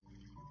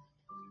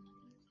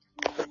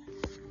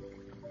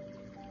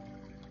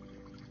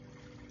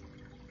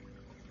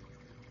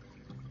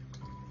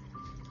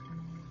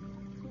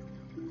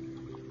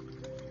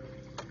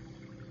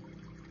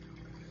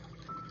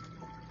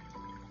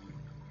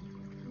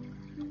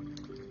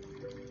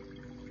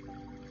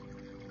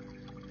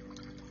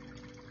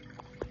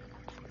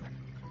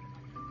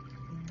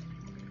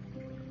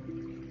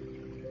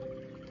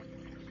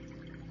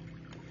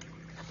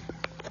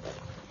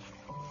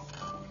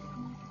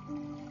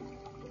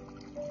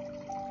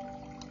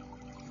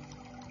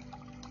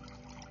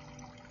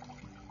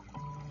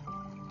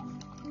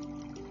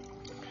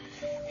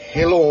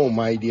Hello,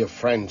 my dear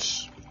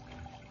friends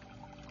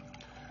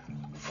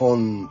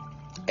from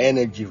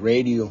Energy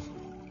Radio,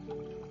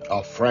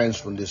 our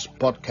friends from this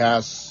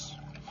podcast,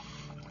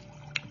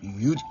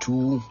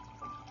 YouTube,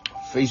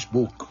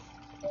 Facebook.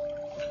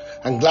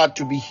 I'm glad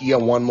to be here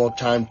one more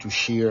time to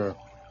share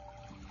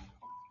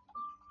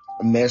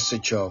a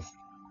message of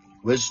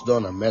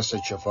wisdom, a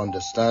message of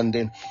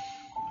understanding,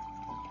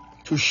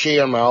 to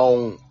share my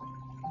own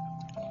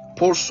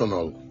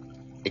personal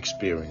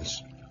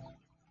experience.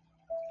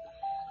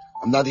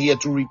 I'm not here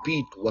to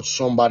repeat what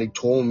somebody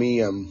told me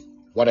and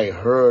what I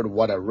heard,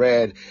 what I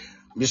read.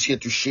 I'm just here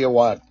to share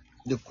what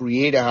the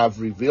Creator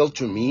have revealed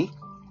to me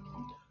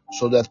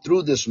so that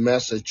through this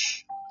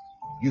message,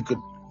 you could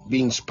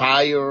be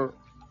inspired.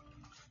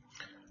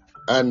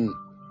 And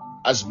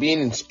as being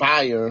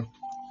inspired,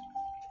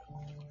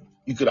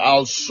 you could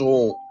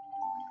also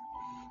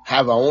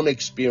have our own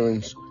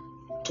experience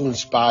to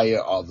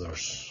inspire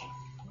others.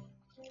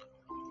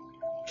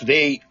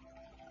 Today,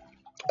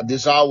 at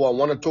this hour, I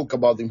want to talk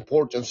about the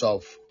importance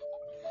of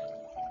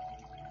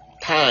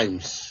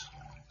times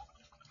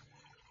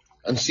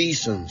and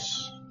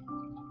seasons.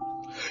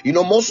 You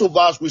know, most of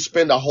us, we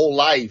spend our whole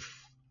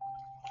life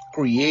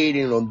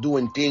creating or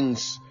doing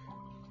things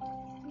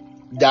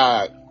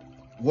that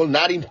will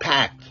not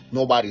impact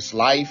nobody's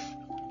life.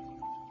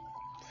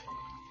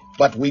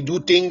 But we do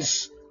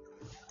things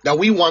that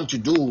we want to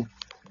do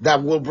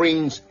that will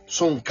bring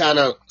some kind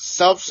of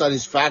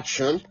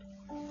self-satisfaction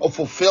or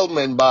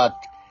fulfillment, but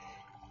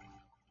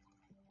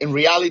in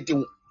reality,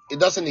 it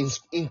doesn't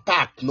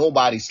impact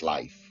nobody's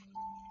life.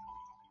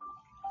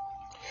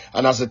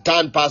 And as the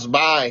time passes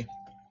by,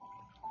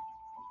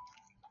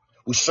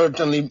 we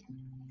certainly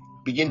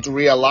begin to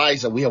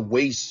realize that we have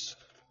wasted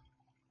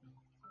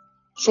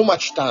so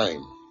much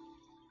time,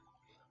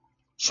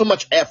 so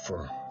much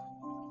effort.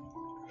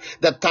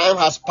 That time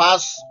has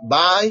passed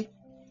by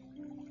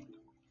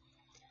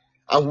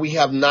and we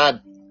have not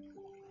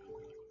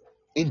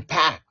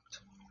impact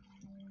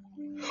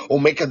or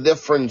make a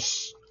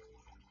difference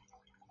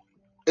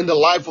in the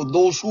life of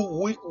those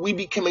who we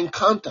became in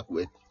contact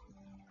with.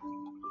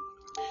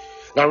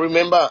 Now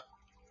remember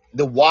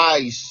the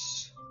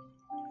wise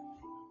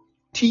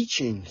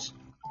teachings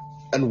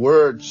and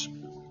words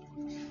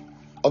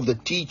of the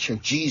teacher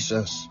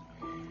Jesus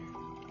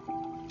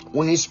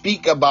when he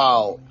spoke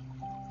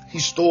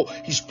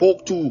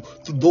to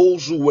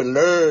those who were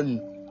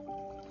learned,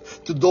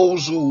 to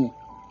those who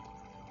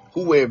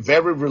were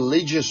very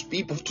religious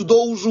people, to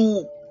those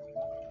who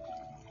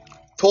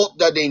thought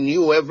that they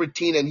knew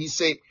everything. And he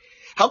said,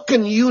 how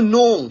can you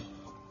know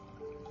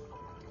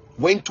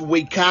when to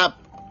wake up,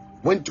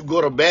 when to go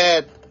to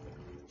bed,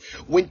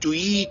 when to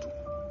eat,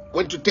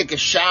 when to take a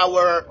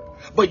shower,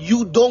 but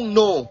you don't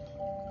know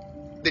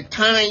the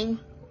time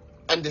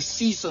and the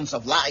seasons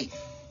of life?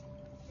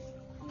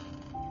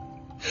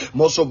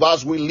 Most of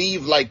us, we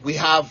live like we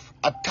have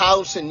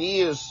 1,000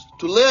 years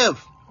to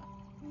live.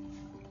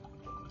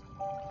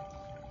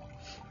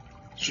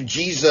 So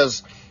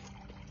Jesus,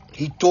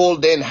 he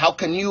told them, how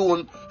can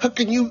you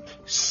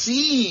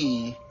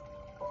see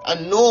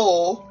and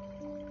know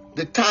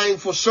the time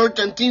for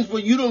certain things,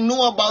 but you don't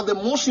know about the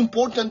most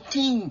important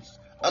things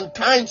and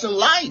times in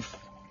life?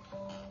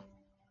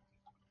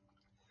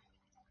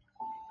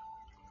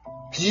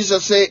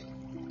 Jesus said,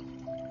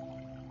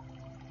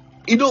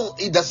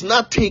 it does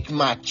not take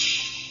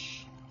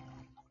much.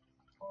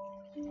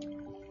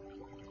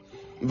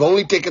 If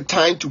only take a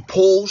time to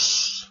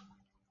pause,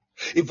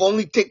 if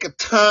only take a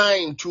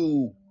time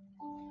to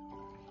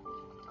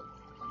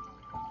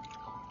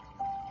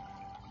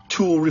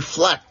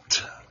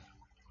reflect.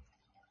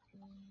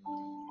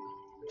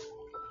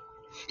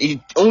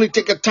 It only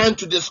take a time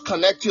to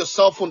disconnect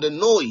yourself from the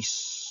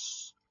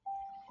noise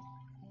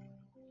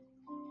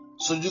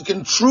so you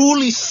can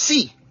truly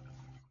see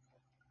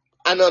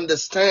and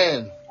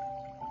understand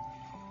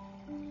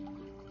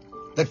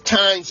the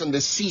times and the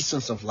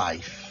seasons of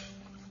life.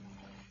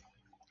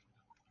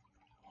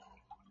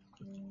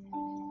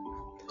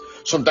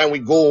 Sometimes we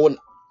go on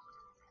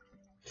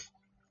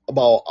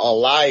about our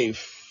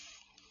life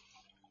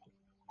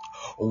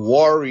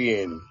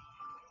worrying,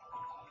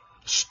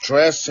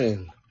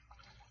 stressing,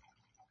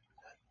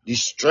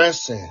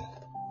 distressing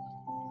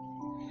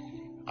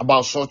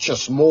about such a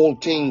small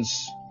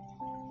things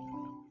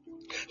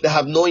that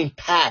have no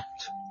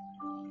impact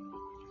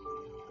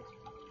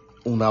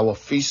on our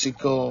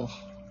physical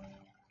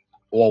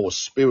or our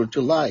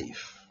spiritual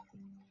life.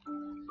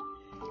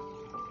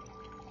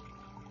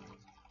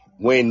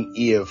 When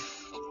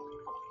if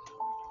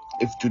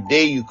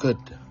today you could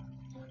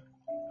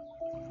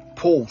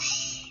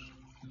pause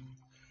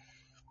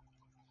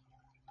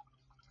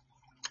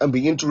and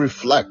begin to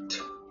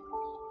reflect,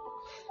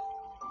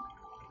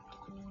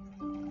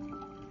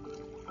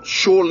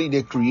 surely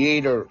the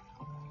Creator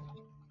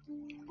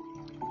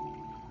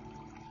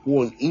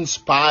will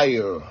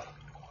inspire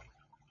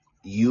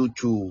you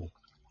to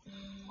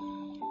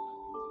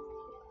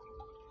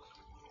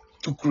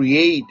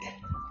create,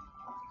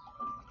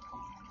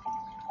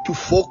 to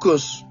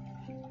focus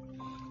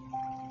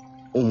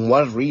on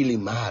what really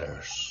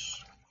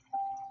matters.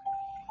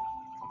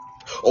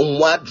 on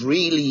what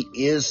really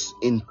is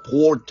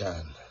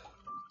important.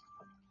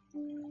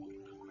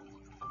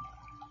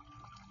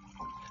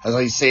 As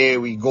I say,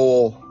 we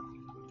go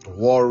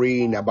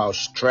worrying about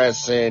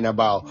stressing,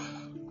 about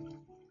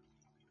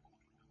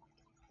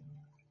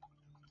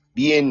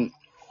being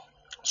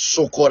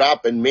so caught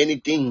up in many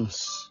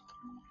things.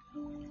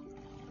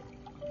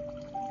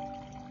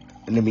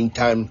 In the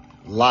meantime,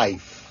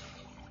 life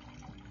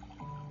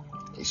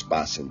is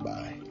passing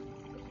by.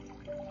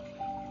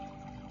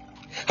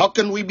 How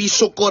can we be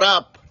so caught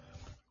up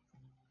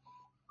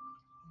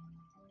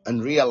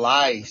and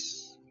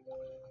realize,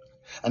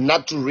 and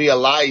not to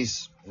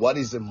realize what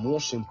is the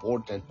most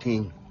important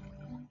thing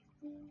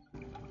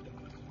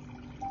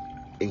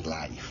in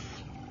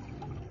life?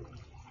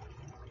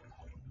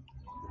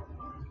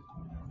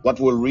 What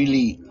will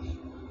really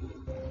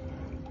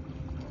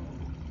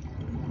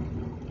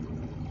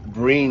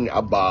bring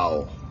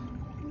about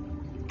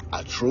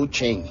a true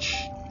change,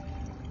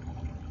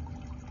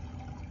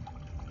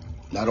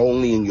 not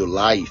only in your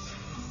life,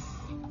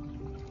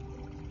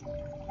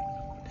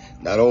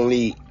 not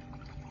only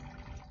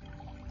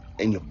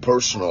in your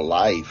personal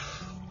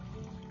life,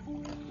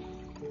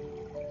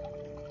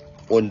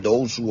 on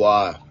those who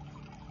are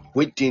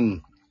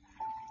within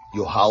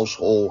your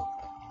household,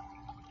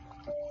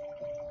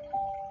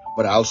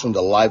 but also in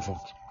the life of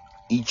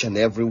each and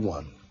every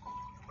one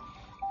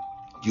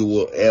you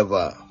will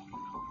ever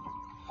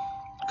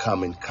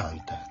come in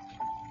contact,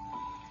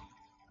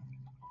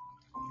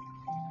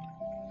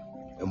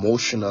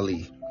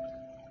 emotionally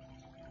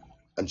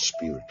and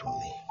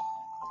spiritually.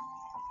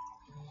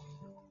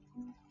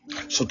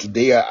 So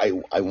today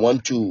I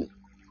want to,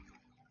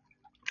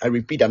 I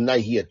repeat, I'm not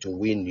here to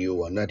win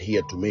you. I'm not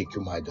here to make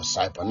you my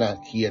disciple. I'm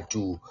not here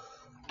to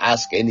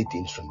ask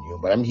anything from you,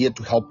 but I'm here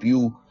to help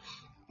you,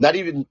 not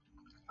even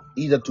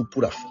either to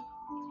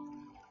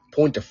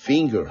point a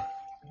finger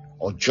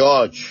or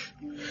judge.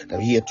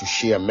 I'm here to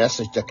share a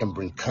message that can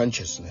bring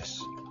conscious,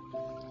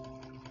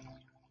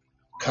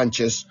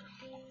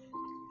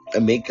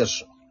 and make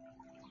us,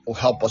 or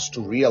help us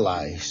to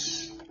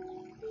realize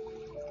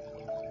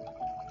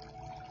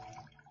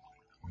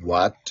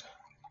what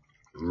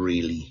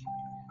really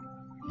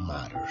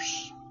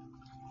matters.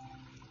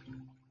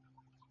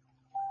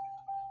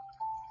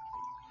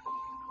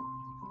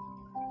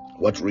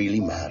 What really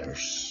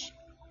matters.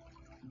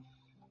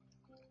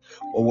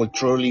 What will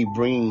truly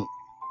bring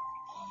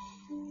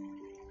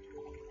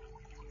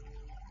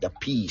the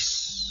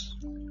peace,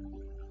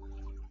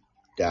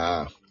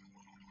 the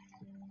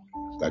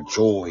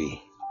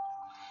joy,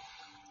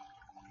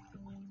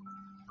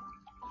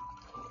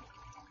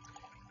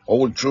 what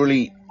will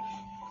truly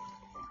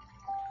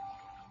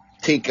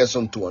take us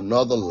onto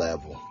another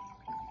level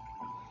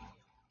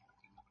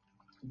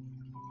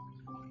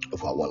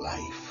of our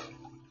life.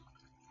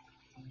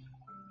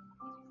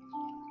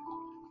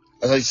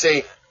 As I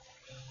say,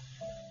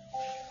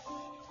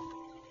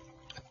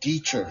 a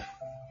teacher,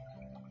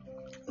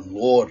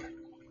 Lord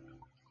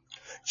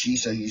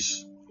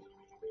Jesus,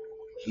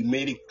 he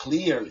made it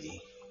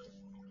clearly.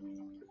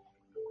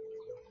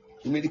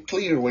 He made it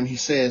clear when he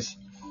says,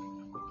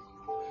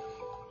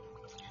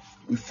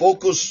 we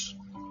focus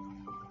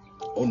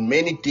on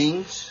many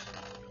things,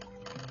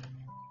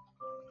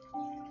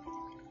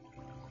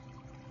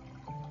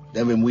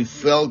 then when we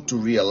fail to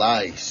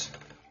realize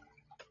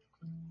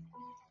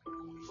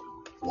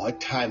what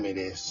time it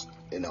is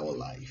in our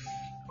life,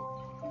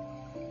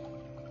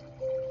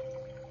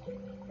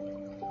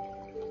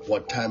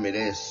 what time it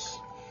is,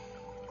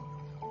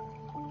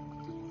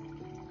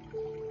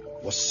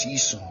 what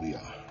season we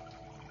are.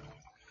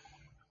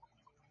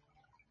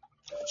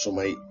 So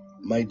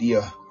my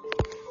dear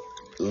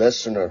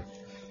listener,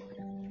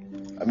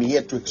 I'm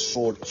here to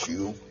exhort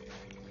you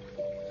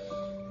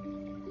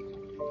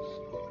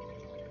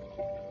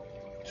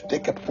to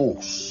take a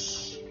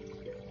pause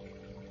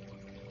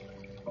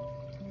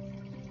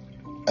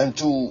and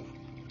to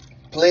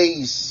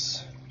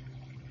place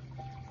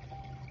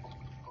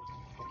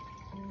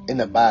in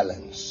a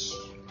balance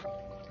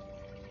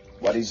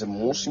what is the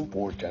most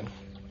important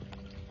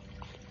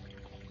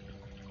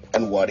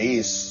and what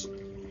is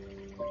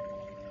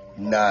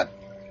not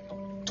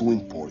too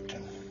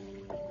important.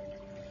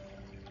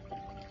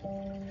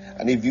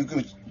 And if we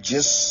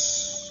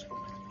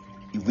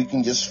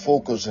can just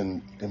focus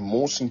on the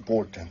most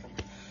important,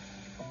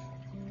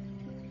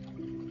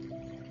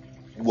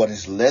 what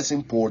is less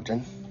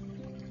important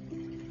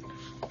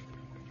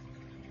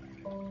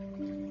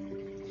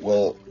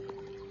will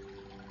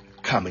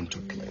come into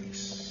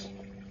place.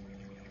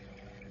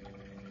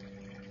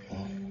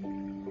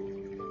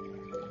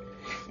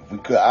 If we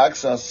could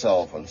ask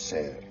ourselves and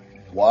say,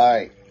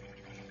 why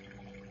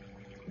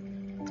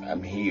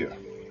I'm here?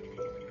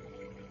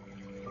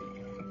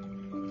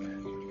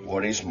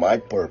 What is my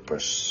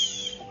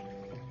purpose?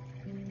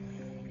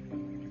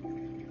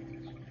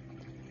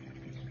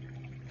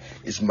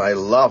 Is my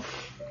love?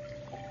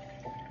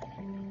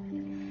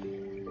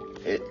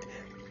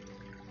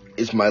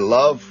 Is my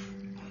love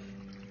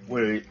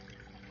where it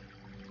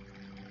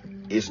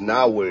is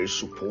now, where it's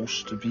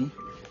supposed to be?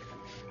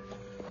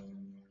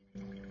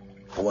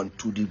 want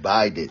to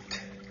divide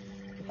it,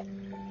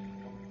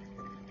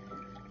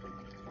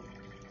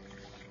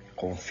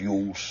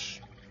 confused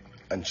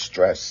and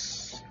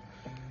stressed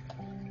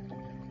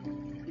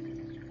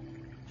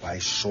by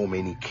so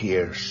many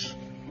cares.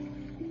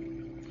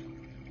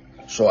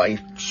 So I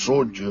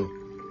showed you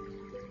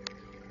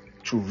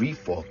to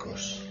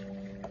refocus,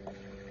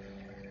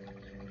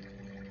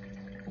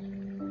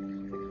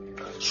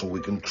 so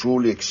we can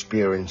truly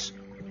experience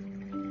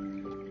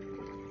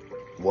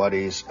what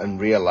is and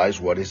realize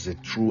what is the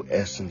true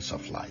essence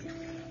of life.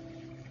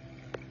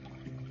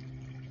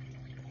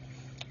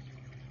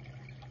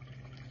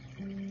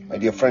 My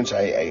dear friends,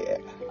 I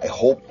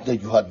hope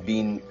that you have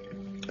been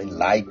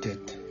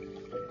enlightened,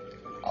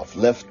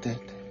 uplifted,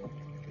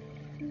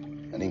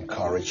 and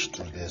encouraged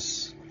through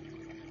these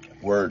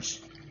words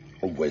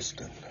of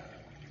wisdom.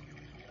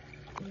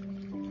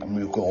 And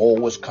you can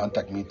always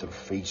contact me through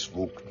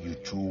Facebook,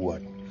 YouTube,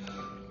 and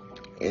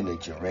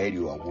Energy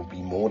Radio. I will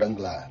be more than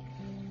glad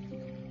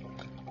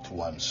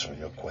to answer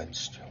your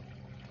question.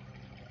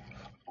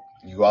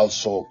 You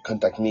also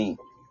contact me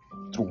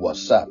through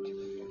WhatsApp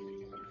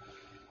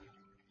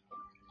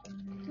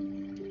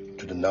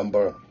to the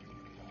number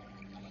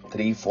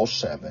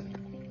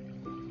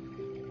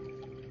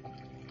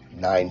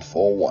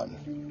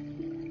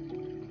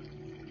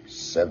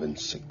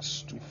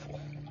 347-941-7624.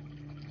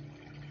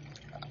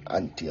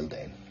 Until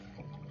then,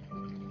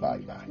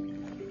 bye-bye.